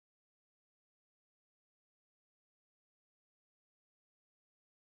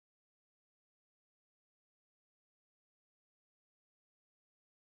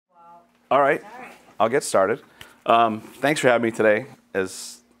All right, I'll get started. Thanks for having me today.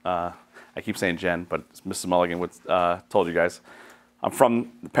 As I keep saying Jen, but Mrs. Mulligan told you guys. I'm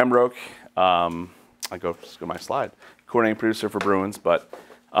from Pembroke. Let's go to my slide. Coordinating producer for Bruins, but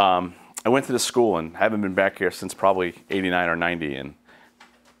I went to this school and haven't been back here since probably 89 or 90, and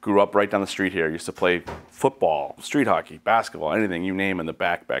grew up right down the street here. Used to play football, street hockey, basketball, anything you name in the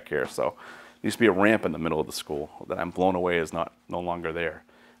back here. So there used to be a ramp in the middle of the school that I'm blown away is no longer there.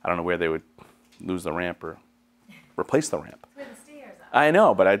 I don't know where they would lose the ramp or replace the ramp. Where the stairs are. I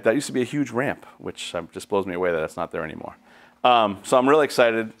know, but that used to be a huge ramp, which just blows me away that it's not there anymore. So I'm really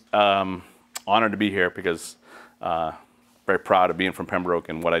excited, honored to be here because very proud of being from Pembroke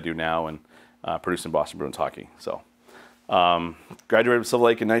and what I do now and producing Boston Bruins hockey. So graduated from Silver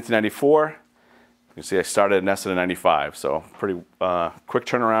Lake in 1994. You can see I started at NESN in 95, so pretty quick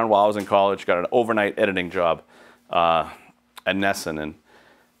turnaround while I was in college. Got an overnight editing job at NESN, and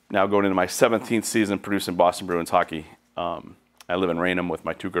now going into my 17th season producing Boston Bruins hockey. I live in Raynham with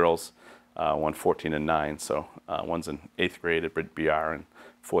my two girls, one 14 and 9, so one's in 8th grade at BR and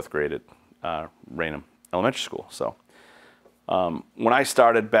 4th grade at Raynham Elementary School. So when I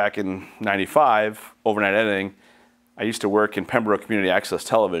started back in 95, overnight editing, I used to work in Pembroke Community Access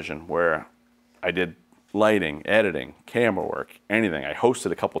Television, where I did lighting, editing, camera work, anything. I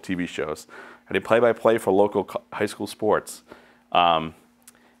hosted a couple TV shows. I did play-by-play for local high school sports.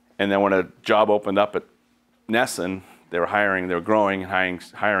 And then when a job opened up at NESN, they were growing and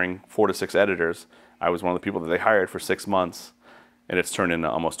hiring 4 to 6 editors. I was one of the people that they hired for 6 months, and it's turned into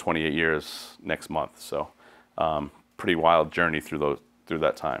almost 28 years next month. So pretty wild journey through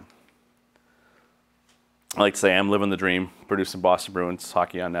that time. I like to say I'm living the dream, producing Boston Bruins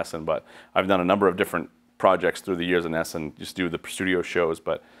hockey on NESN, but I've done a number of different projects through the years at NESN, just do the studio shows,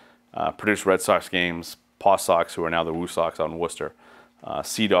 but produced Red Sox games, Paw Sox, who are now the Woo Sox out in Worcester,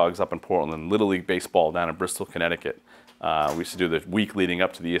 Sea Dogs up in Portland, Little League Baseball down in Bristol, Connecticut. We used to do the week leading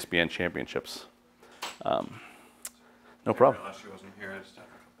up to the ESPN championships. No problem. Unless she wasn't here, I just have a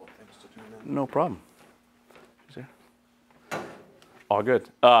couple of things to turn in. No problem. All good.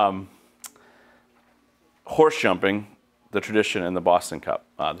 Horse jumping, the tradition in the Boston Cup.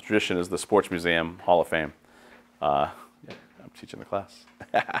 The tradition is the Sports Museum Hall of Fame. Yeah, I'm teaching the class.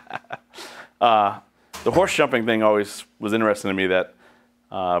 The horse jumping thing always was interesting to me that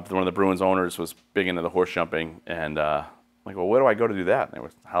one of the Bruins owners was big into the horse jumping, and I'm like, well, where do I go to do that? And it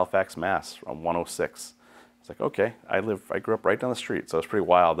was Halifax, Mass, on 106. It's like, okay, I grew up right down the street, so it's pretty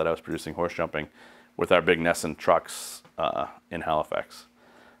wild that I was producing horse jumping with our big NESN trucks in Halifax.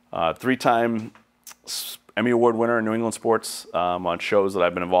 3-time Emmy Award winner in New England sports on shows that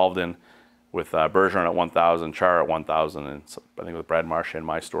I've been involved in with Bergeron at 1000, Char at 1000, and I think with Brad Marsh and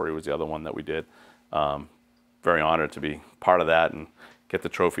My Story was the other one that we did. Very honored to be part of that and get the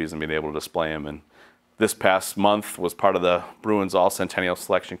trophies and being able to display them. And this past month was part of the Bruins All-Centennial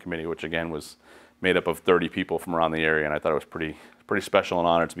Selection Committee, which again was made up of 30 people from around the area, and I thought it was pretty special and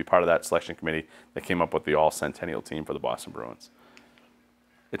honored to be part of that selection committee that came up with the All-Centennial team for the Boston Bruins.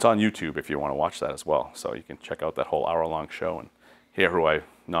 It's on YouTube if you want to watch that as well, so you can check out that whole hour-long show and hear who I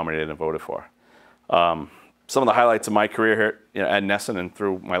nominated and voted for. Some of the highlights of my career here at NESN and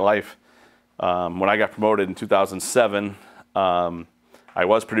through my life. When I got promoted in 2007, I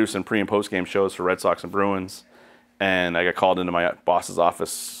was producing pre- and post-game shows for Red Sox and Bruins, and I got called into my boss's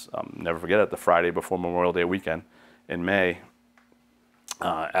office, never forget it, the Friday before Memorial Day weekend in May,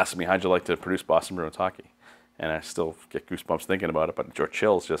 asking me, how'd you like to produce Boston Bruins hockey? And I still get goosebumps thinking about it, but George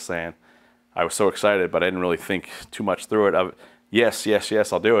chills just saying, I was so excited, but I didn't really think too much through it. Yes,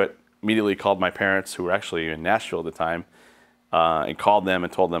 I'll do it. Immediately called my parents, who were actually in Nashville at the time, and called them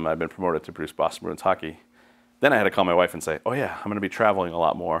and told them I'd been promoted to produce Boston Bruins hockey. Then I had to call my wife and say, oh yeah, I'm going to be traveling a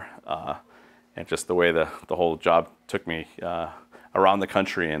lot more. And just the way the whole job took me around the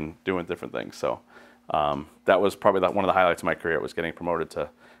country and doing different things. So that was probably one of the highlights of my career, was getting promoted to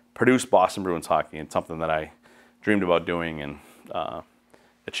produce Boston Bruins hockey, and something that I dreamed about doing and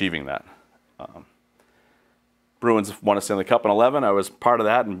achieving that. Bruins won a Stanley Cup in 11. I was part of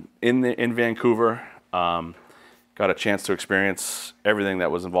that in Vancouver. Got a chance to experience everything that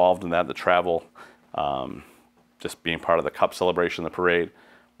was involved in that, the travel, just being part of the Cup celebration, the parade,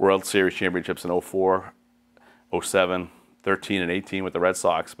 World Series championships in 04, 07, 13, and 18 with the Red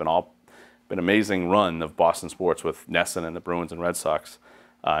Sox. Been amazing run of Boston sports with NESN and the Bruins and Red Sox.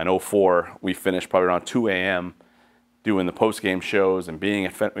 In 04, we finished probably around 2 a.m. doing the post-game shows and being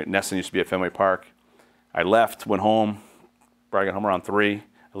at NESN used to be at Fenway Park. I left, went home, probably got home around 3.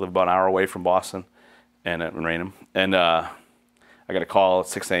 I live about an hour away from Boston and in Raynham. And I got a call at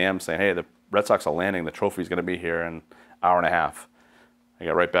 6 a.m. saying, hey, the Red Sox are landing. The trophy's going to be here in an hour and a half. I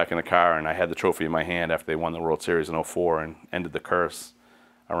got right back in the car, and I had the trophy in my hand after they won the World Series in '04 and ended the curse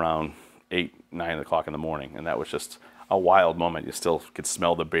around 8, 9 o'clock in the morning. And that was just a wild moment. You still could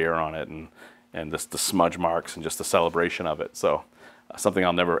smell the beer on it and the smudge marks and just the celebration of it. So something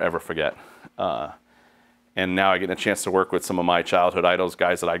I'll never, ever forget. And now I get a chance to work with some of my childhood idols,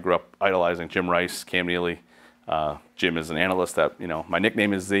 guys that I grew up idolizing, Jim Rice, Cam Neely. Jim is an analyst that, my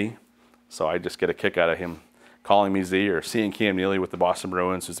nickname is Z, so I just get a kick out of him calling me Z, or seeing Cam Neely with the Boston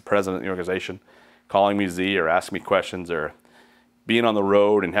Bruins, who's the president of the organization, calling me Z or asking me questions, or being on the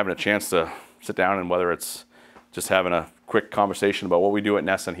road and having a chance to sit down, and whether it's just having a quick conversation about what we do at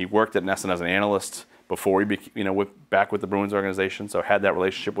NESN. He worked at NESN as an analyst before he back with the Bruins organization, so I had that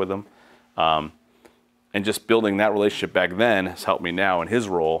relationship with him. And just building that relationship back then has helped me now in his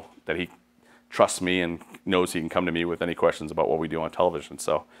role, that he trusts me and knows he can come to me with any questions about what we do on television.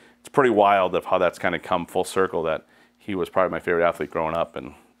 So it's pretty wild of how that's kind of come full circle, that he was probably my favorite athlete growing up,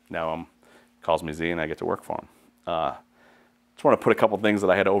 and now calls me Z and I get to work for him. Just want to put a couple things that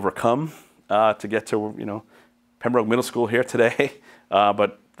I had to overcome to get to Pembroke Middle School here today.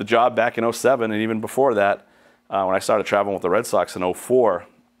 But the job back in '07 and even before that, when I started traveling with the Red Sox in '04,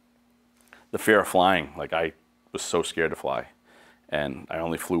 the fear of flying, like I was so scared to fly. And I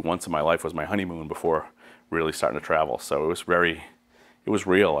only flew once in my life, was my honeymoon, before really starting to travel. So it was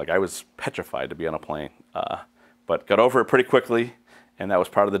real. Like I was petrified to be on a plane, but got over it pretty quickly. And that was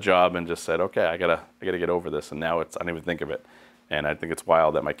part of the job, and just said, okay, I gotta get over this. And now I don't even think of it. And I think it's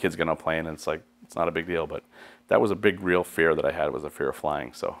wild that my kids get on a plane and it's like, it's not a big deal, but that was a big real fear that I had, was a fear of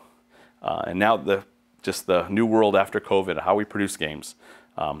flying. So, and now just the new world after COVID, how we produce games.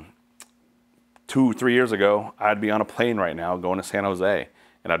 2, 3 years ago, I'd be on a plane right now going to San Jose,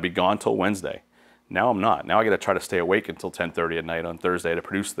 and I'd be gone till Wednesday. Now I'm not. Now I got to try to stay awake until 10:30 at night on Thursday to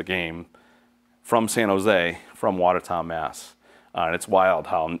produce the game from San Jose, from Watertown, Mass. And it's wild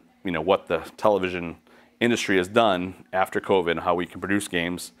how, what the television industry has done after COVID, and how we can produce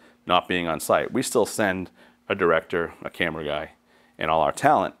games not being on site. We still send a director, a camera guy, and all our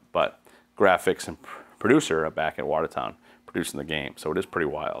talent, but graphics and producer are back at Watertown producing the game. So it is pretty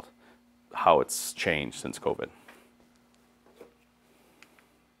wild how it's changed since COVID.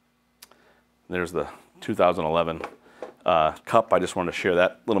 There's the 2011 Cup. I just wanted to share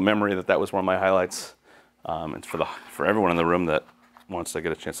that little memory, that was one of my highlights. And for everyone in the room that wants to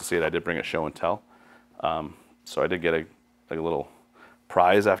get a chance to see it, I did bring a show and tell. So I did get a little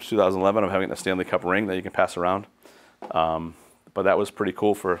prize after 2011 of having a Stanley Cup ring that you can pass around. But that was pretty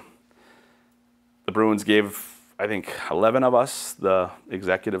cool. For the Bruins gave, I think, 11 of us the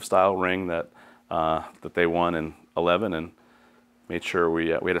executive style ring that they won in 11, and made sure we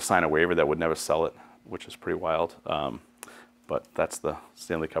had to sign a waiver that would never sell it, which is pretty wild. But that's the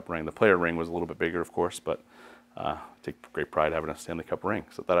Stanley Cup ring. The player ring was a little bit bigger, of course, but I take great pride having a Stanley Cup ring.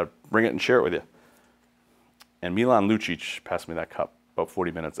 So I thought I'd bring it and share it with you. And Milan Lucic passed me that cup about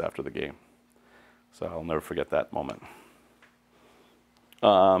 40 minutes after the game. So I'll never forget that moment.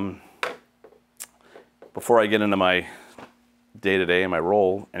 Before I get into my day-to-day and my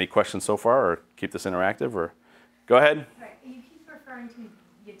role, any questions so far, or keep this interactive, or go ahead? Right. You keep referring to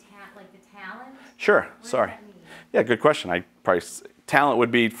the talent. Sure. Sorry. Yeah, good question. Talent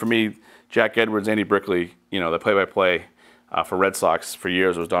would be, for me, Jack Edwards, Andy Brickley, the play-by-play for Red Sox for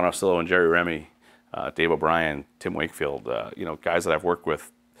years was Don Orsillo and Jerry Remy, Dave O'Brien, Tim Wakefield, guys that I've worked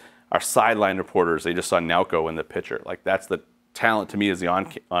with. Our sideline reporters, they just saw Nowko in the pitcher. Like, that's the talent to me, is the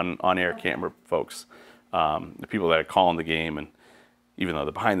on-air camera folks. The people that are calling the game, and even though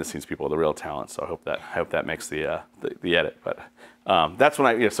the behind-the-scenes people are the real talent. So I hope that makes the edit. But that's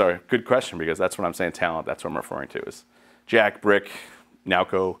when sorry, good question, because that's when I'm saying talent. That's what I'm referring to, is Jack, Brick,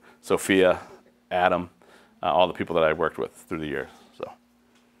 Nowko, Sophia, Adam, all the people that I've worked with through the years. So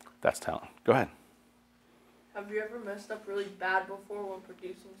that's talent. Go ahead. Have you ever messed up really bad before when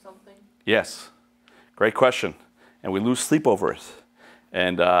producing something? Yes, great question. And we lose sleep over it.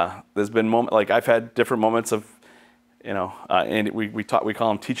 And there's been moments, like I've had different moments of, and we call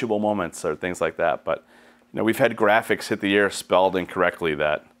them teachable moments or things like that. But we've had graphics hit the air spelled incorrectly,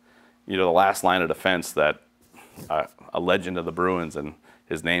 that the last line of defense, that a legend of the Bruins and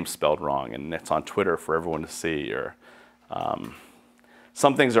his name's spelled wrong, and it's on Twitter for everyone to see. Or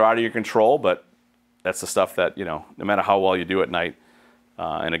some things are out of your control, but that's the stuff that no matter how well you do at night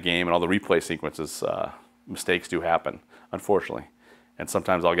in a game, and all the replay sequences, mistakes do happen, unfortunately. And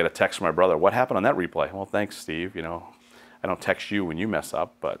sometimes I'll get a text from my brother, "What happened on that replay?" Well, thanks, Steve. I don't text you when you mess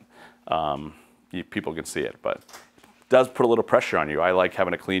up, but people can see it. But it does put a little pressure on you. I like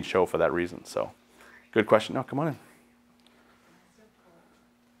having a clean show for that reason. So, good question. No, come on in.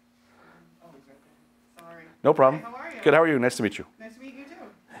 Sorry. No problem. Hi, how are you? Good. How are you? Nice to meet you. Nice to meet you too.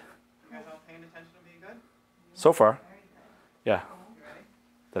 So far, yeah.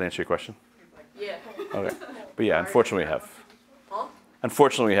 Did I answer your question? Yeah. Okay. But yeah, unfortunately we have. Huh?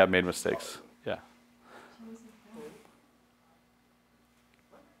 Unfortunately we have made mistakes. Yeah.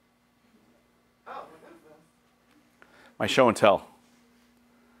 My show and tell.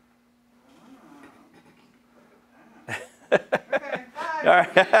 All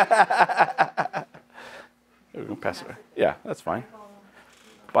right. We can pass it. Yeah, that's fine.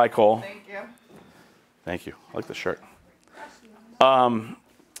 Bye, Cole. Thank you. Thank you. I like the shirt.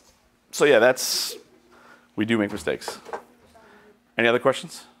 So yeah, we do make mistakes. Any other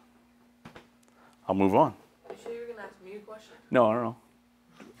questions? I'll move on. You sure you're gonna ask me a question? No, I don't know.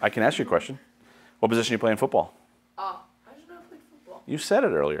 I can ask you a question. What position do you play in football? I just know I played football. You said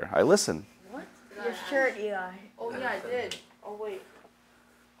it earlier. I listened. What? Your shirt, Eli. Oh yeah, I did. Oh wait.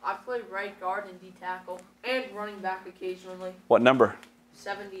 I play right guard and D tackle and running back occasionally. What number?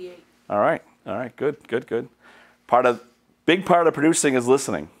 78. All right. All right. Good. Good. Good. Big part of producing is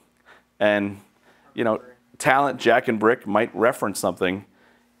listening, and talent. Jack and Brick might reference something,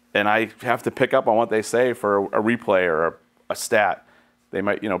 and I have to pick up on what they say for a replay or a stat. They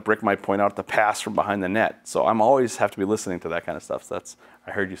might, Brick might point out the pass from behind the net. So I'm always have to be listening to that kind of stuff. So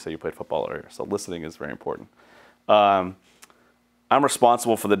I heard you say you played football earlier. So listening is very important. I'm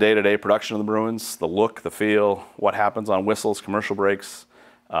responsible for the day-to-day production of the Bruins, the look, the feel, what happens on whistles, commercial breaks.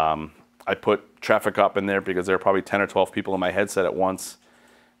 I put traffic up in there because there are probably 10 or 12 people in my headset at once,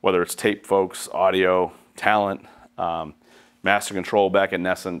 whether it's tape folks, audio, talent, master control back at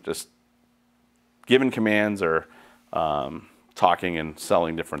NESN, just giving commands or talking and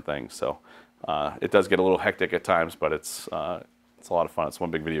selling different things. So it does get a little hectic at times, but it's a lot of fun. It's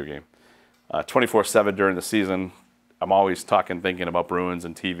one big video game. 24/7 during the season, I'm always thinking about Bruins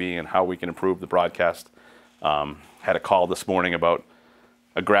and TV and how we can improve the broadcast. Had a call this morning about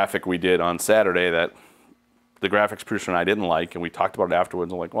a graphic we did on Saturday that the graphics producer and I didn't like, and we talked about it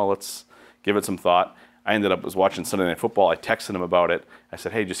afterwards. I'm like, well, let's give it some thought. I was watching Sunday Night Football. I texted him about it. I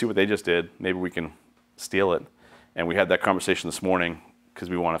said, hey, did you see what they just did? Maybe we can steal it. And we had that conversation this morning because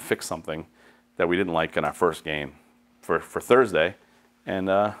we want to fix something that we didn't like in our first game for Thursday, and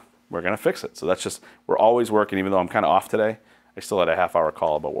we're going to fix it. So that's just, we're always working. Even though I'm kind of off today, I still had a half-hour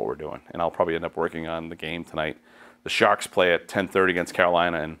call about what we're doing, and I'll probably end up working on the game tonight. The Sharks play at 10:30 against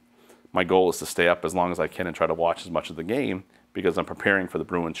Carolina, and my goal is to stay up as long as I can and try to watch as much of the game because I'm preparing for the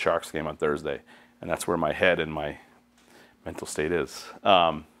Bruins-Sharks game on Thursday, and that's where my head and my mental state is.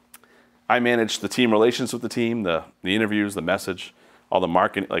 I manage the team relations with the team, the interviews, the message, all the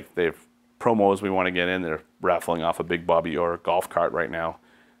marketing. Like they have promos we want to get in. They're raffling off a big Bobby Orr golf cart right now.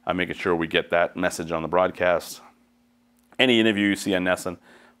 I'm making sure we get that message on the broadcast. Any interview you see on NESN,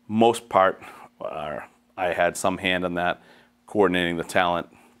 most part, I had some hand in that, coordinating the talent,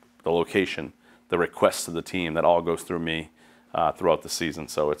 the location, the requests to the team. That all goes through me throughout the season.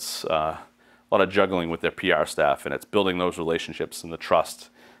 So it's a lot of juggling with their PR staff, and it's building those relationships and the trust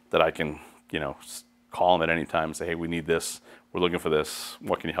that I can, call them at any time and say, hey, we need this. We're looking for this.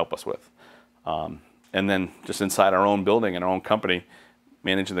 What can you help us with? And then just inside our own building and our own company,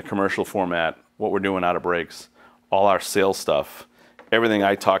 managing the commercial format, what we're doing out of breaks, all our sales stuff, everything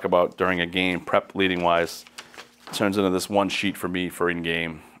I talk about during a game, prep leading-wise, turns into this one sheet for me for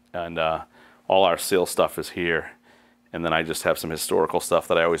in-game. And all our sales stuff is here. And then I just have some historical stuff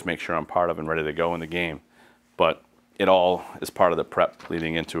that I always make sure I'm part of and ready to go in the game. But it all is part of the prep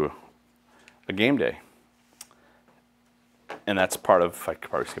leading into a game day. And that's part of, I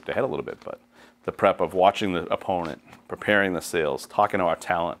probably skipped ahead a little bit, but the prep of watching the opponent, preparing the sales, talking to our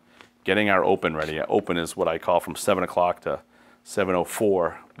talent, getting our open ready. Open is what I call from 7 o'clock to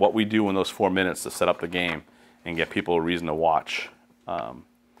 7:04, what we do in those 4 minutes to set up the game and get people a reason to watch. And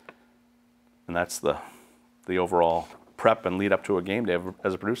that's the overall prep and lead up to a game day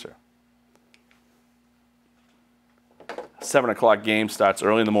as a producer. 7 o'clock game starts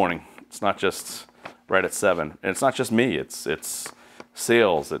early in the morning. It's not just right at 7. And it's not just me. It's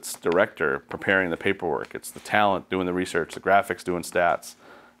sales, it's director preparing the paperwork, it's the talent doing the research, the graphics doing stats.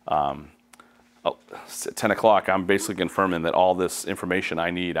 At 10 o'clock, I'm basically confirming that all this information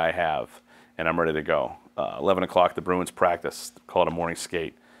I need, I have, and I'm ready to go. 11 o'clock, the Bruins practice, call it a morning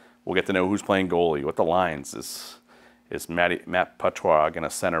skate. We'll get to know who's playing goalie, what the lines is Matt Patois going to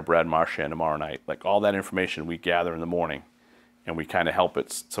center Brad Marchand tomorrow night. Like all that information we gather in the morning, and we kind of help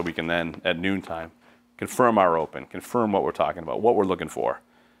it so we can then, at noontime, confirm our open, confirm what we're talking about, what we're looking for.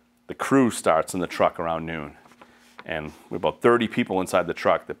 The crew starts in the truck around noon, and we have about 30 people inside the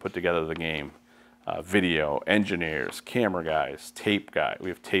truck that put together the game. Video, engineers, camera guys, tape guy. We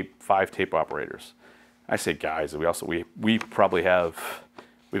have 5 tape operators. I say guys, we probably have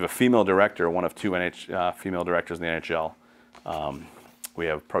We have a female director, one of two female directors in the NHL. We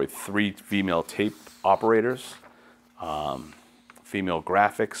have probably 3 female tape operators, female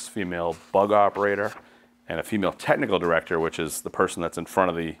graphics, female bug operator, and a female technical director, which is the person that's in front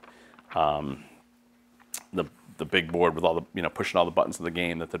of the big board with all the, pushing all the buttons of the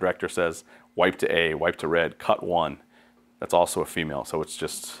game that the director says, wipe to A, wipe to red, cut 1. That's also a female. So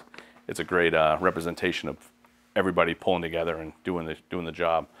it's a great representation of everybody pulling together and doing the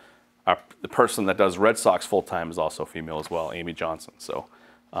job. The person that does Red Sox full time is also female as well, Amy Johnson. So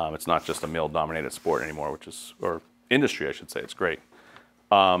it's not just a male-dominated sport anymore, or industry, I should say. It's great.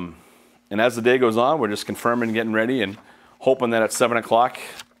 And as the day goes on, we're just confirming, getting ready, and hoping that at 7 o'clock,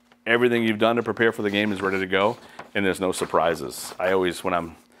 everything you've done to prepare for the game is ready to go, and there's no surprises. I always, when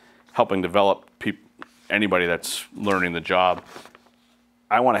I'm helping develop anybody that's learning the job,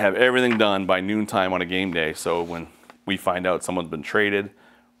 I want to have everything done by noontime on a game day, so when we find out someone's been traded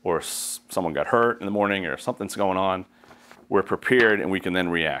or someone got hurt in the morning or something's going on, we're prepared and we can then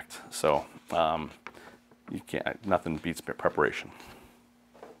react. So nothing beats preparation.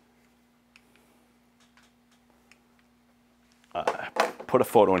 Put a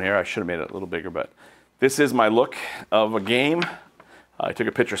photo in here. I should have made it a little bigger, but this is my look of a game. I took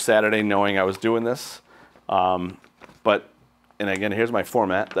a picture Saturday knowing I was doing this. And again, here's my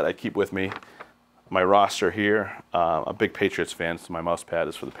format that I keep with me. My roster here. I'm a big Patriots fan, so my mouse pad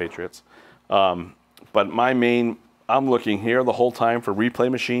is for the Patriots. But I'm looking here the whole time for replay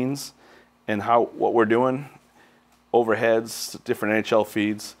machines and what we're doing. Overheads, different NHL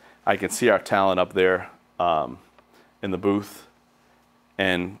feeds. I can see our talent up there in the booth.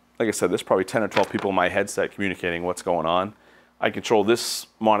 And like I said, there's probably 10 or 12 people in my headset communicating what's going on. I control this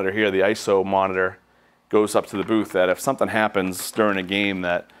monitor here, the ISO monitor, goes up to the booth that if something happens during a game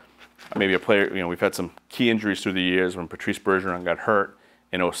that maybe a player, we've had some key injuries through the years. When Patrice Bergeron got hurt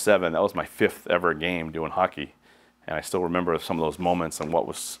in 2007, that was my 5th ever game doing hockey. And I still remember some of those moments and what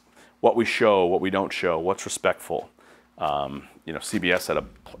we show, what we don't show, what's respectful. CBS had an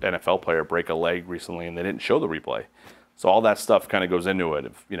NFL player break a leg recently and they didn't show the replay. So all that stuff kind of goes into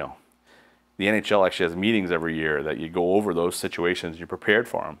it. The NHL actually has meetings every year that you go over those situations, you're prepared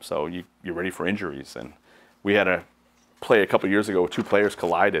for them. So you're ready for injuries. And we had a play a couple years ago where 2 players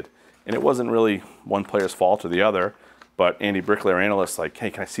collided. And it wasn't really one player's fault or the other, but Andy Brickler, our analyst, like, hey,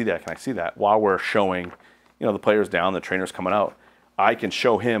 can I see that? Can I see that? While we're showing, the player's down, the trainer's coming out, I can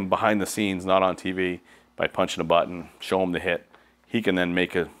show him behind the scenes, not on TV, by punching a button, show him the hit. He can then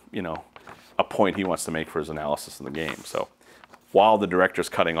make a point he wants to make for his analysis of the game. So while the director's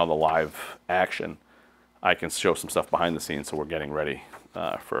cutting all the live action, I can show some stuff behind the scenes so we're getting ready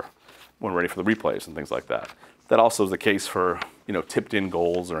when we're ready for the replays and things like that. That also is the case for tipped in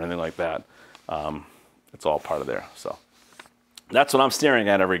goals or anything like that. It's all part of there. So that's what I'm staring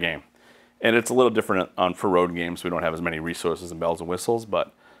at every game. And it's a little different for road games. We don't have as many resources and bells and whistles,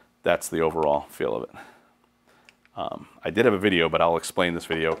 but that's the overall feel of it. I did have a video, but I'll explain this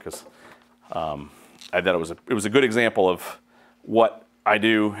video because I thought it was a good example of what I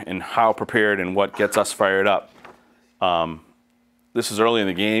do and how prepared and what gets us fired up. This is early in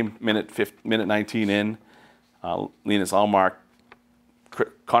the game, minute 19 in. Linus Ullmark,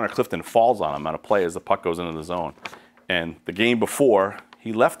 Connor Clifton falls on him on a play as the puck goes into the zone. And the game before,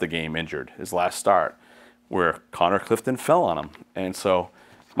 he left the game injured, his last start, where Connor Clifton fell on him. And so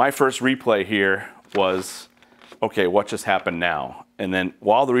my first replay here was, okay, what just happened now? And then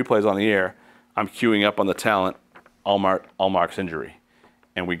while the replay is on the air, I'm queuing up on the talent Ullmark's injury.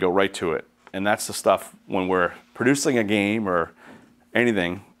 And we go right to it. And that's the stuff when we're producing a game or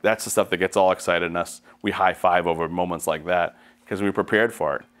anything, that's the stuff that gets all excited in us. We high five over moments like that because we were prepared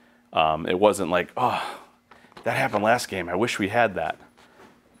for it. It wasn't like, oh, that happened last game. I wish we had that.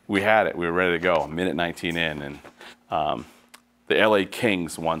 We had it. We were ready to go. Minute 19 in. And the LA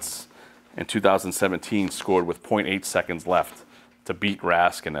Kings once in 2017 scored with 0.8 seconds left to beat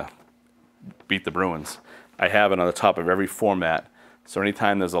Rask and to beat the Bruins. I have it on the top of every format. So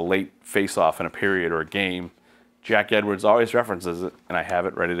anytime there's a late face-off in a period or a game, Jack Edwards always references it, and I have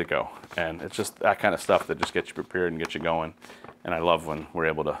it ready to go. And it's just that kind of stuff that just gets you prepared and gets you going. And I love when we're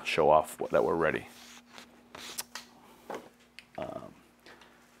able to show off that we're ready.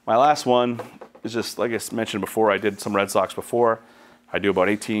 My last one is just, like I mentioned before, I did some Red Sox before. I do about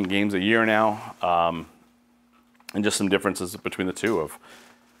 18 games a year now. And just some differences between the two of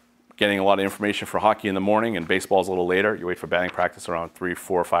getting a lot of information for hockey in the morning and baseball's a little later. You wait for batting practice around 3,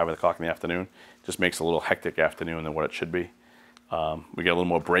 4, 5 o'clock in the afternoon. Just makes a little hectic afternoon than what it should be. We get a little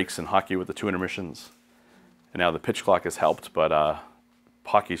more breaks in hockey with the 2 intermissions. And now the pitch clock has helped, but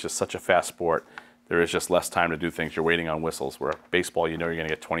hockey is just such a fast sport. there is just less time to do things. You're waiting on whistles, where baseball, you know you're going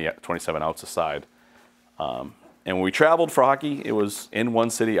to get 27 outs a side. And when we traveled for hockey, it was in one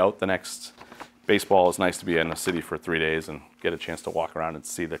city, out the next. Baseball is nice to be in a city for 3 days and get a chance to walk around and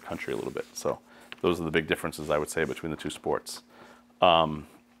see the country a little bit. So those are the big differences, I would say, between the two sports.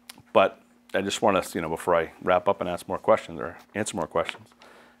 But I just want to, before I wrap up and ask more questions or answer more questions,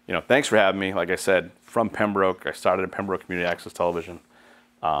 thanks for having me. Like I said, from Pembroke, I started at Pembroke Community Access Television.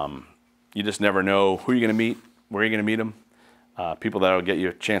 You just never know who you're going to meet, where you're going to meet them, people that will get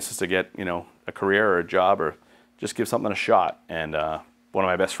you chances to get, a career or a job or just give something a shot. And one of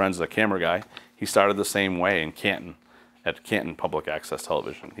my best friends is a camera guy. He started the same way in Canton, at Canton Public Access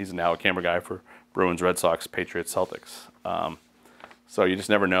Television. He's now a camera guy for Bruins, Red Sox, Patriots, Celtics. So you just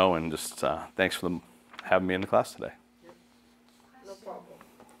never know, and just thanks for having me in the class today. No problem.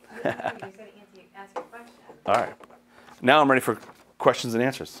 You said ask a question. All right. Now I'm ready for questions and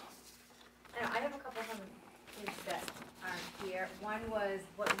answers. I have a couple of things that aren't here. One was,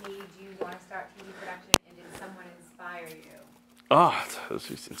 what made you want to start TV production, and did someone inspire you? Oh, this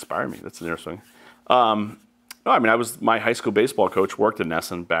just inspired me. That's interesting. No, I mean, my high school baseball coach worked at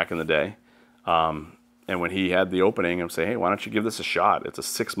NESN back in the day. And when he had the opening, I'm saying, hey, why don't you give this a shot? It's a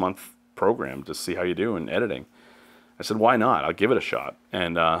 6-month program to see how you do in editing. I said, why not? I'll give it a shot.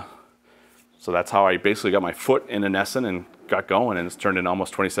 And so that's how I basically got my foot in NESN and got going, and it's turned in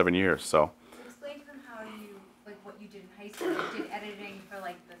almost 27 years. So Explain to them how what you did in high school. You did editing for the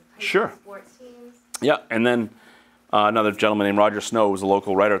high Sure. school sports teams. Yeah, and then another gentleman named Roger Snow was a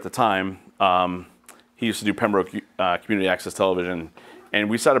local writer at the time. He used to do Pembroke Community Access Television, and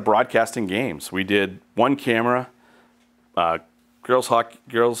we started broadcasting games. We did one camera, girls hockey,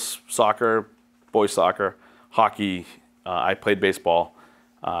 girls soccer, boys soccer, hockey. I played baseball.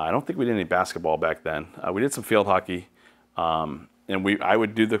 I don't think we did any basketball back then. We did some field hockey, and I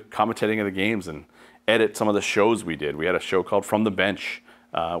would do the commentating of the games and edit some of the shows we did. We had a show called From the Bench,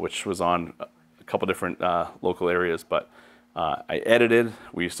 which was on a couple different local areas, but I edited.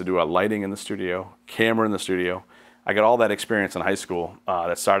 We used to do lighting in the studio, camera in the studio. I got all that experience in high school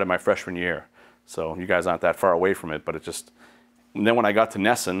that started my freshman year. So you guys aren't that far away from it, but and then when I got to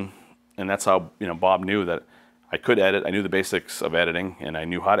NESN, and that's how Bob knew that I could edit. I knew the basics of editing, and I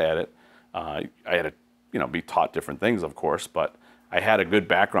knew how to edit. I had to be taught different things, of course, but I had a good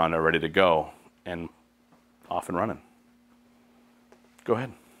background ready to go and off and running. Go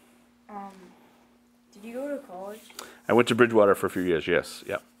ahead. Did you go to college? I went to Bridgewater for a few years, yes.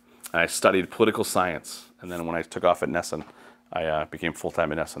 Yeah. I studied political science, and then when I took off at NESN, I became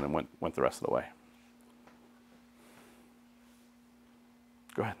full-time at NESN and went the rest of the way.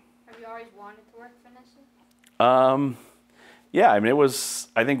 Go ahead. Have you always wanted to work for NESN? Yeah, I mean,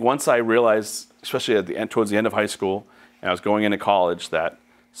 I think once I realized, especially at the end, towards the end of high school, and I was going into college, that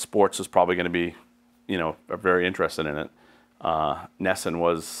sports was probably going to be, very interested in it. NESN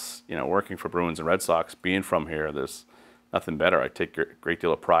was, working for Bruins and Red Sox, being from here, there's nothing better. I take a great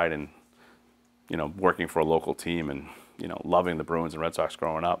deal of pride in, working for a local team and, loving the Bruins and Red Sox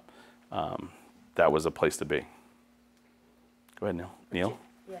growing up. That was a place to be. Go ahead, Neil.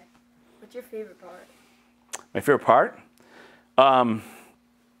 Yeah. What's your favorite part? My favorite part?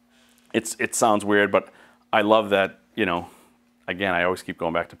 It sounds weird, but I love that, again, I always keep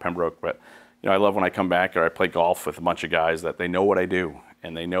going back to Pembroke, but, I love when I come back or I play golf with a bunch of guys that they know what I do,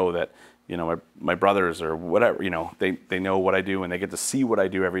 and they know that, my brothers or whatever, they know what I do, and they get to see what I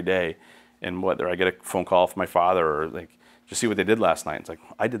do every day. And whether I get a phone call from my father or just see what they did last night, it's like,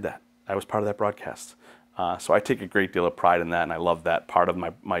 I did that. I was part of that broadcast. So I take a great deal of pride in that, and I love that part of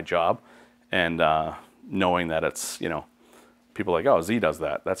my job. And knowing that it's, people are like, oh, Z does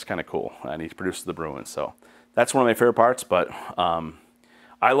that. That's kind of cool. And he produces the Bruins. So that's one of my favorite parts. But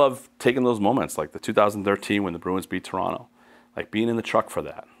I love taking those moments, like the 2013 when the Bruins beat Toronto, like being in the truck for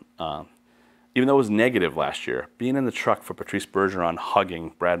that. Even though it was negative last year, being in the truck for Patrice Bergeron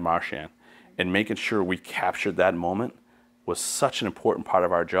hugging Brad Marchand and making sure we captured that moment was such an important part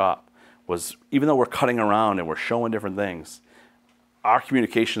of our job. Even though we're cutting around and we're showing different things, our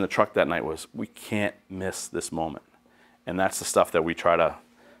communication in the truck that night was, we can't miss this moment. And that's the stuff that we try to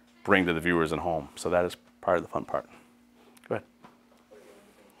bring to the viewers at home. So that is part of the fun part. Go ahead.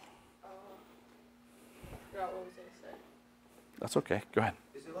 I forgot what I was going to say. That's okay. Go ahead.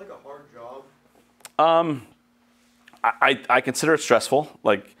 Is it like a hard job? I consider it stressful.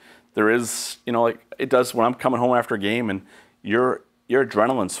 Like there is, it does when I'm coming home after a game and your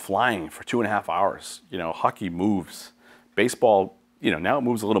adrenaline's flying for 2.5 hours. Hockey moves. Baseball, now it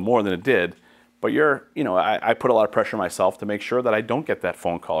moves a little more than it did. But I put a lot of pressure on myself to make sure that I don't get that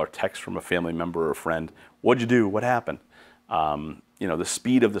phone call or text from a family member or a friend. What'd you do? What happened? The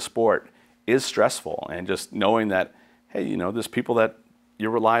speed of the sport is stressful. And just knowing that, hey, you know, there's people that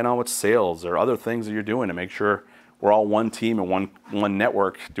you're relying on with sales or other things that you're doing to make sure we're all one team and one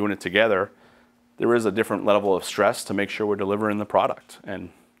network doing it together. There is a different level of stress to make sure we're delivering the product and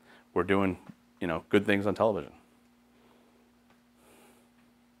we're doing, you know, good things on television.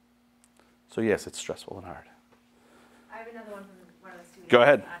 So yes, it's stressful and hard. I have another one from one of the students. Go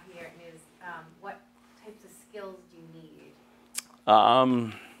ahead. Here, and is what types of skills do you need?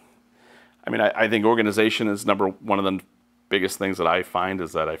 I mean, I think organization is one of the biggest things that I find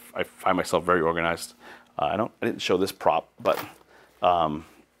is that I find myself very organized. I didn't show this prop, but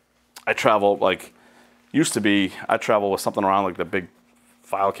I travel I travel with something around like the big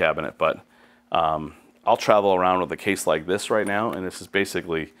file cabinet, but I'll travel around with a case like this right now, and this is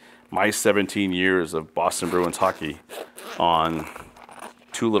basically my 17 years of Boston Bruins hockey on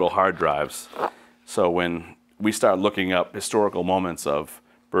 2 little hard drives. So when we start looking up historical moments of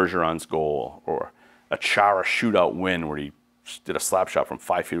Bergeron's goal or a Chara shootout win where he did a slap shot from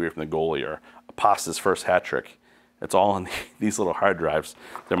 5 feet away from the goalie or Pasta's first hat trick, it's all on these little hard drives.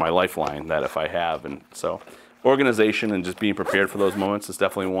 They're my lifeline that if I have. And so organization and just being prepared for those moments is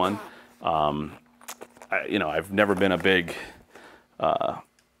definitely one. I've never been a big, I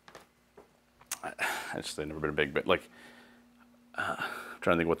just say never been a big, but like, I'm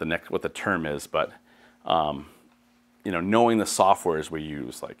trying to think what the term is, but knowing the softwares we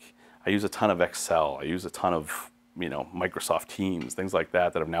use, like I use a ton of Excel, I use a ton of Microsoft Teams, things like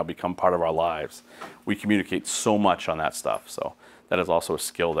that have now become part of our lives. We communicate so much on that stuff, so that is also a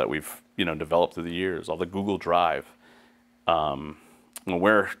skill that we've developed through the years. All the Google Drive. When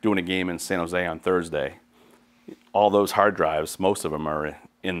we're doing a game in San Jose on Thursday, all those hard drives, most of them are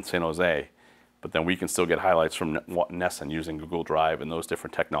in San Jose, but then we can still get highlights from NESN using Google Drive and those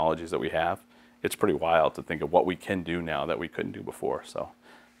different technologies that we have. It's pretty wild to think of what we can do now that we couldn't do before. So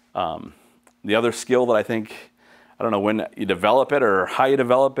the other skill that I think, I don't know when you develop it or how you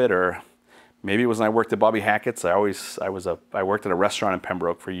develop it, or maybe it was when I worked at Bobby Hackett's. I worked at a restaurant in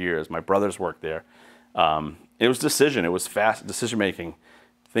Pembroke for years. My brothers worked there. It was decision. It was fast decision making,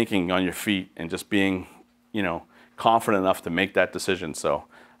 thinking on your feet, and just being, confident enough to make that decision. So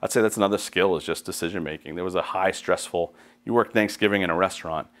I'd say that's another skill, is just decision making. There was a high stressful. You worked Thanksgiving in a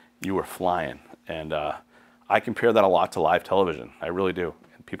restaurant, you were flying, and I compare that a lot to live television. I really do.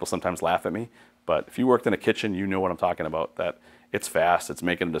 And people sometimes laugh at me, but if you worked in a kitchen, you know what I'm talking about. That it's fast. It's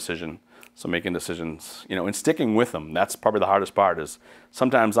making a decision. So making decisions, and sticking with them. That's probably the hardest part. Is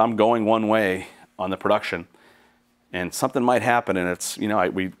sometimes I'm going one way on the production, and something might happen, and it's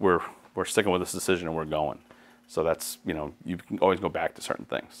we're sticking with this decision and we're going. So that's you can always go back to certain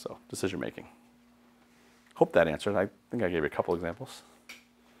things. So decision making. Hope that answered. I think I gave you a couple examples.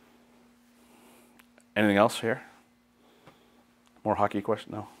 Anything else here? More hockey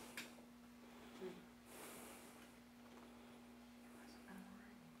question? No.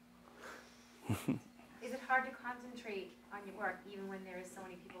 Is it hard to concentrate on your work even when there is so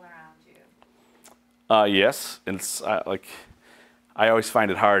many people around you? Yes, and it's I always find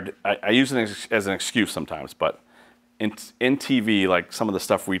it hard. I use it as an excuse sometimes, but in TV, like some of the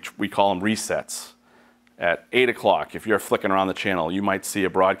stuff we call them resets. At 8 o'clock, if you're flicking around the channel, you might see a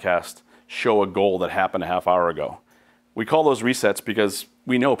broadcast show a goal that happened a half hour ago. We call those resets because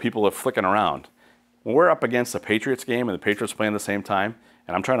we know people are flicking around. When we're up against a Patriots game and the Patriots play at the same time,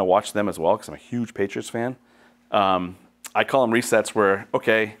 and I'm trying to watch them as well because I'm a huge Patriots fan, I call them resets where,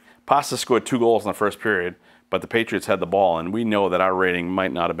 okay, Pasta scored 2 goals in the first period, but the Patriots had the ball, and we know that our rating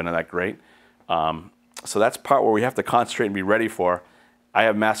might not have been that great. So that's part where we have to concentrate and be ready for. I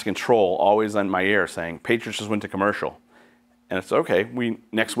have mass control always in my ear saying, Patriots just went to commercial. And it's okay,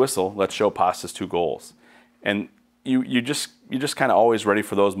 next whistle, let's show Pasta's 2 goals. And you're just kind of always ready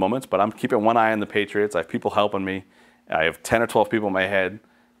for those moments, but I'm keeping one eye on the Patriots. I have people helping me. I have 10 or 12 people in my head,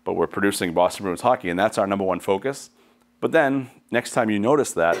 but we're producing Boston Bruins hockey, and that's our #1 focus. But then, next time you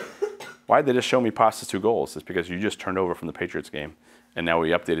notice that, why did they just show me Pasta's 2 goals? It's because you just turned over from the Patriots game, and now we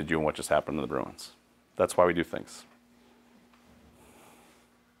updated you on what just happened to the Bruins. That's why we do things.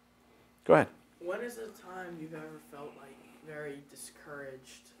 Go ahead. When is the time you've ever felt like very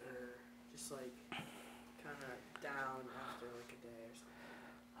discouraged or just like kind of down after like a day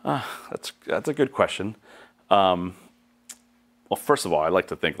or something? That's a good question. Well, first of all, I like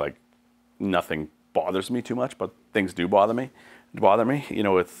to think like nothing bothers me too much, but things do bother me.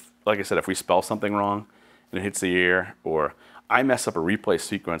 Like I said, if we spell something wrong and it hits the ear, or I mess up a replay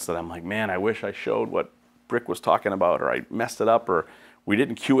sequence that I'm like, man, I wish I showed what Brick was talking about, or I messed it up, or we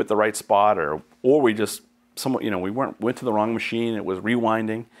didn't cue it the right spot, or we just we went to the wrong machine. It was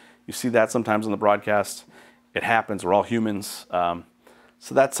rewinding. You see that sometimes in the broadcast. It happens. We're all humans.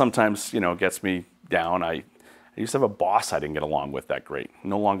 So that sometimes, gets me down. I used to have a boss I didn't get along with that great.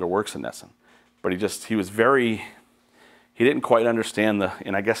 No longer works in NESN. But he was very, he didn't quite understand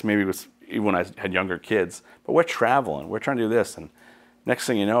and I guess maybe it was even when I had younger kids, but we're traveling, we're trying to do this. And next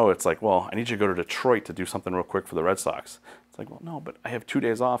thing you know, it's like, well, I need you to go to Detroit to do something real quick for the Red Sox. It's like, well, no, but I have 2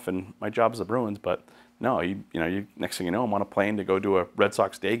 days off and my job is the Bruins. But no, next thing you know, I'm on a plane to go do a Red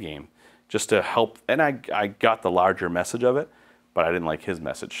Sox day game just to help. And I got the larger message of it, but I didn't like his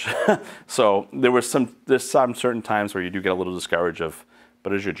message. So there's some certain times where you do get a little discouraged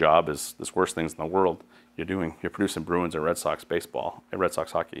but as your job is this worst things in the world, you're producing Bruins or Red Sox baseball, and Red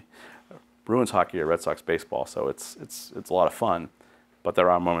Sox hockey, Bruins hockey or Red Sox baseball. So it's a lot of fun, but there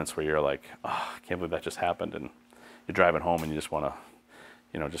are moments where you're like, oh, I can't believe that just happened, and you're driving home and you just want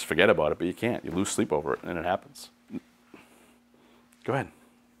to, just forget about it, but you can't. You lose sleep over it, and it happens. Go ahead.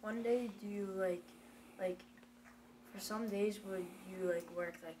 One day, do you like for some days would you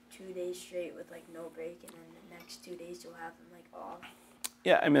work 2 days straight with no break, and then the next 2 days you'll have them off?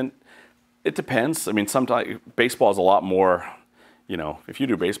 Yeah, I mean, it depends. I mean, sometimes baseball is a lot more, if you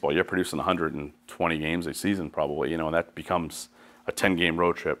do baseball, you're producing 120 games a season probably, and that becomes a 10-game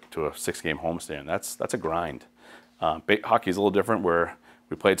road trip to a 6-game homestand. That's a grind. Hockey is a little different where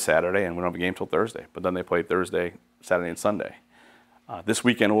we played Saturday and we don't have a game till Thursday, but then they played Thursday, Saturday, and Sunday. This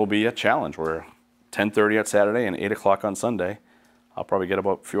weekend will be a challenge where 10:30 on Saturday and 8 o'clock on Sunday, I'll probably get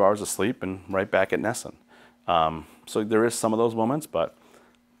about a few hours of sleep and right back at NESN. So there is some of those moments, but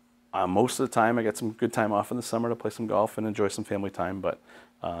most of the time I get some good time off in the summer to play some golf and enjoy some family time. But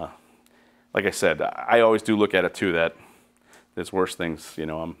like I said, I always do look at it too that there's worse things.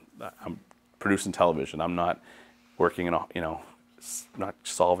 I'm producing television. I'm not working in not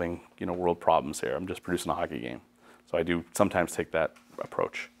solving world problems here. I'm just producing a hockey game. So I do sometimes take that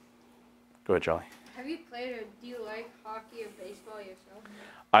approach. Go ahead, Charlie. Have you played or do you like hockey or baseball yourself?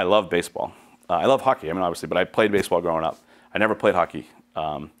 I love baseball. I love hockey, obviously, but I played baseball growing up. I never played hockey.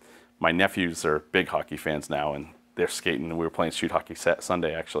 My nephews are big hockey fans now, and they're skating, and we were playing street hockey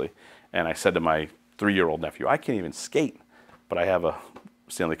Sunday, actually. And I said to my 3-year-old nephew, I can't even skate, but I have a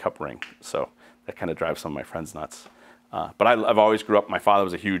Stanley Cup ring. So that kind of drives some of my friends nuts. But I've always grew up, my father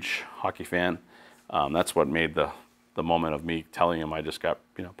was a huge hockey fan. That's what made the moment of me telling him I just got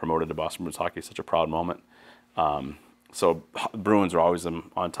promoted to Boston Bruins hockey such a proud moment. So Bruins are always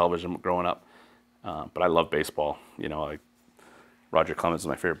on television growing up. But I love baseball. Roger Clemens is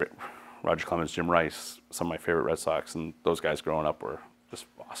my favorite. Roger Clemens, Jim Rice, some of my favorite Red Sox, and those guys growing up were just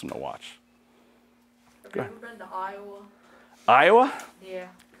awesome to watch. Have you ever been to Iowa? Iowa? Yeah,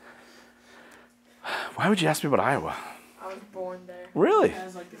 Why would you ask me about Iowa? I was born there. Really? He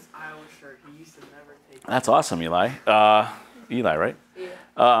has this Iowa shirt. He used to never take it. That's awesome, Eli. Eli, right?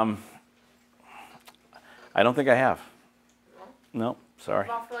 Yeah. I don't think I have. No, sorry.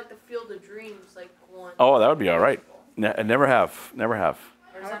 About for the Field of Dreams, one. Oh, that would be all right. I never have. Never have.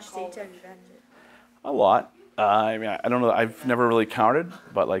 Or is How that much called? states have you been to? A lot. I mean, I don't know. I've never really counted,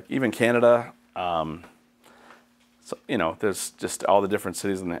 but even Canada. So there's just all the different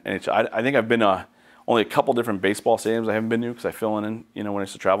cities in the NHL. I think I've been only a couple different baseball stadiums I haven't been to because I fill in. When I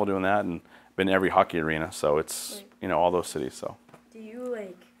used to travel doing that, and been to every hockey arena. So it's all those cities. So. Do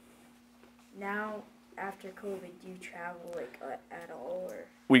you now after COVID? Do you travel at all or?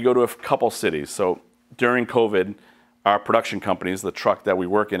 We go to a couple cities. So during COVID, our production companies, the truck that we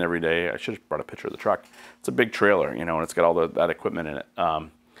work in every day, I should have brought a picture of the truck. It's a big trailer, and it's got all that equipment in it.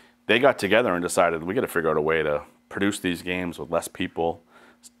 They got together and decided we got to figure out a way to produce these games with less people,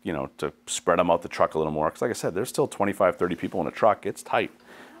 to spread them out the truck a little more. Because like I said, there's still 25, 30 people in a truck. It's tight.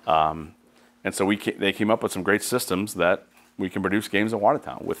 And so they came up with some great systems that we can produce games in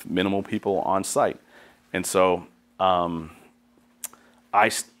Watertown with minimal people on site. And so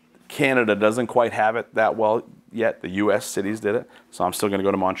Canada doesn't quite have it that well yet. The U.S. cities did it. So I'm still going to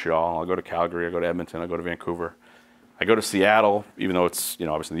go to Montreal. I'll go to Calgary. I'll go to Edmonton. I'll go to Vancouver. I go to Seattle, even though it's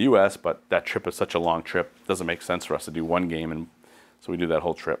obviously in the U.S., but that trip is such a long trip. It doesn't make sense for us to do one game, and so we do that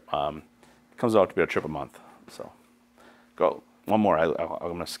whole trip. It comes out to be a trip a month. So go one more. I'm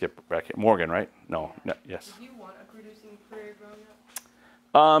going to skip back here. Morgan, right? No, yes. Did you want a producing career growing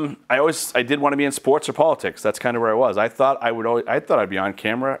up? I did want to be in sports or politics. That's kind of where I was. I thought I'd be on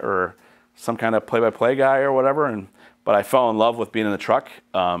camera or some kind of play-by-play guy or whatever, but I fell in love with being in the truck.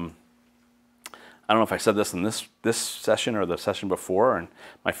 I don't know if I said this in this session or the session before, and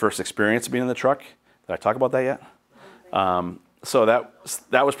my first experience being in the truck. Did I talk about that yet? So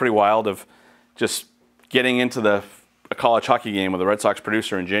that was pretty wild of just getting into a college hockey game with a Red Sox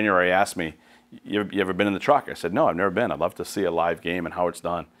producer in January. Asked me, you ever been in the truck? I said, no, I've never been. I'd love to see a live game and how it's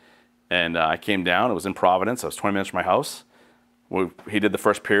done. And I came down. It was in Providence. I was 20 minutes from my house. he did the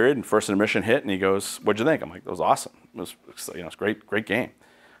first period and first intermission hit, and he goes, "What'd you think?" I'm like, "That was awesome. It was, it's great game."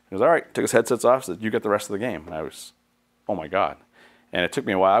 He goes, "All right." Took his headsets off, said, "You get the rest of the game." And I was, "Oh my God." And it took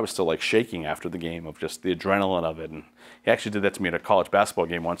me a while. I was still like shaking after the game of just the adrenaline of it. And he actually did that to me at a college basketball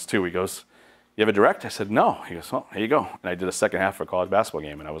game once too. He goes, "You have a direct?" I said, "No." He goes, "Well, here you go." And I did a second half of a college basketball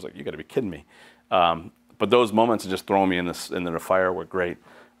game, and I was like, "You got to be kidding me." But those moments of just throwing me into the fire were great.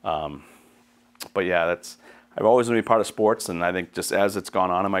 But yeah, I've always been a part of sports, and I think just as it's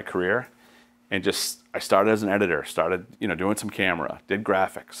gone on in my career, and I started as an editor, doing some camera, did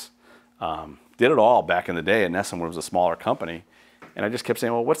graphics, did it all back in the day at NESN, where it was a smaller company, and I just kept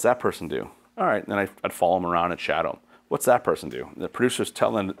saying, "Well, what's that person do?" All right, and then I'd follow him around and shadow him. What's that person do? The director's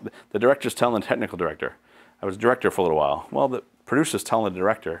telling the technical director. I was director for a little while. Well, the producer's telling the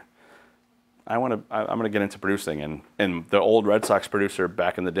director, I'm gonna get into producing, and the old Red Sox producer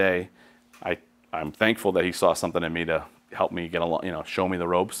back in the day, I'm thankful that he saw something in me to help me get along, show me the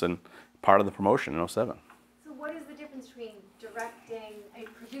ropes, and part of the promotion in 07. So what is the difference between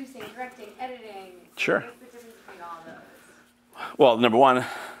producing, directing, editing? Sure. What's the difference between all those? Well, number one,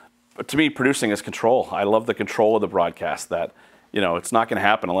 to me, producing is control. I love the control of the broadcast. That it's not going to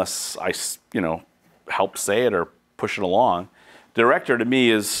happen unless I help say it or push it along. Director to me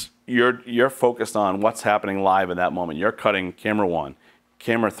is you're focused on what's happening live in that moment. You're cutting camera 1,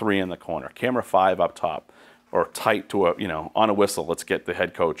 camera 3 in the corner, camera 5 up top, or tight to on a whistle. Let's get the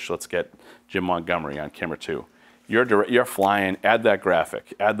head coach. Let's get Jim Montgomery on camera 2. You're flying. Add that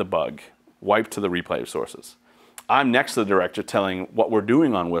graphic. Add the bug. Wipe to the replay sources. I'm next to the director telling what we're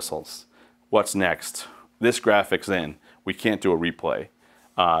doing on whistles. What's next? This graphic's in. We can't do a replay.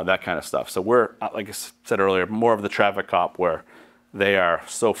 That kind of stuff. So we're, like I said earlier, more of the traffic cop where they are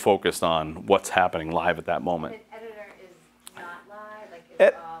so focused on what's happening live at that moment. An editor is not live, like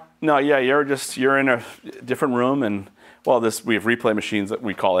it's all... No, yeah, you're in a different room, and we have replay machines that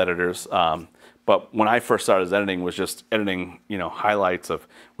we call editors. But when I first started editing, was just editing, highlights of,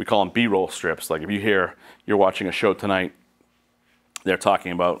 we call them B-roll strips. Like if you're watching a show tonight, they're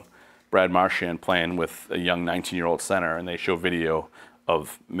talking about Brad Marchand playing with a young 19-year-old center, and they show video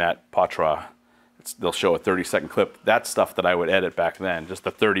of Matt Poitras. They'll show a 30-second clip. That's stuff that I would edit back then, just the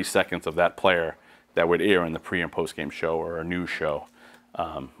 30 seconds of that player that would air in the pre- and post-game show or a news show,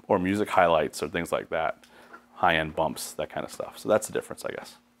 or music highlights or things like that, high-end bumps, that kind of stuff. So that's the difference, I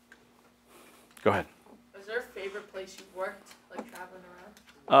guess. Go ahead. Is there a favorite place you've worked, like traveling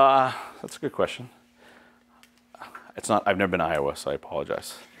around? That's a good question. It's not. I've never been to Iowa, so I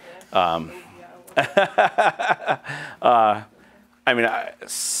apologize. I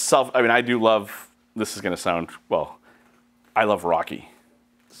do love. This is going to sound I love Rocky.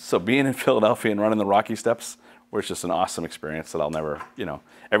 So being in Philadelphia and running the Rocky steps was just an awesome experience that I'll never.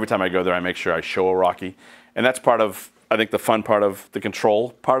 Every time I go there, I make sure I show a Rocky, and that's part of. I think the fun part of the control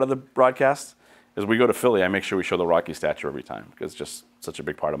part of the broadcast. As we go to Philly, I make sure we show the Rocky statue every time because it's just such a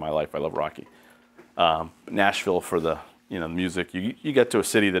big part of my life. I love Rocky. Nashville for the music. You get to a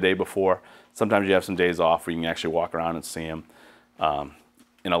city the day before. Sometimes you have some days off where you can actually walk around and see them.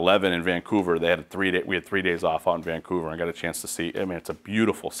 In 11 in Vancouver, we had 3 days off out in Vancouver, and I got a chance to see. It's a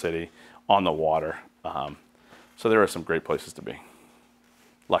beautiful city on the water. So there are some great places to be.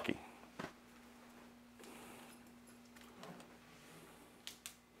 Lucky.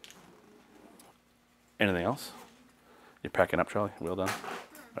 Anything else? You're packing up, Charlie? Well done?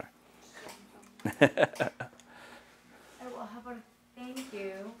 All right. Well, how about a thank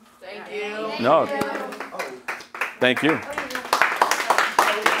you? Thank you. No. Thank you.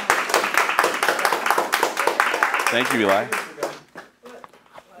 Thank you, Eli.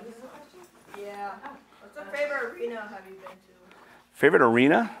 Yeah. What's your favorite arena have you been to? Favorite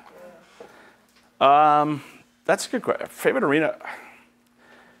arena? That's a good question. Favorite arena?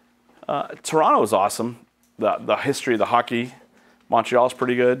 Toronto is awesome. The history of the hockey. Montreal's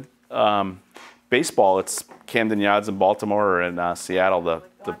pretty good. Baseball, it's Camden Yards in Baltimore, or in Seattle.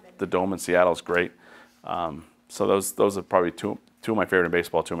 The Dome in Seattle is great. So those are probably two of my favorite in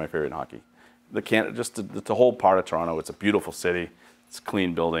baseball, two of my favorite in hockey. The whole part of Toronto. It's a beautiful city. It's a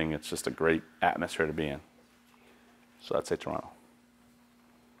clean building. It's just a great atmosphere to be in. So I'd say Toronto.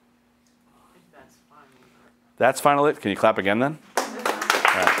 That's final it. Can you clap again then? All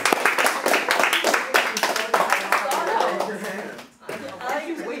right.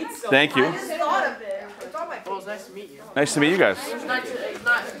 Thank you. I just thought of it. It's on my Well, it was nice to meet you. Nice to meet you guys. Nice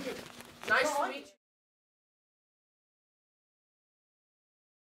to meet you.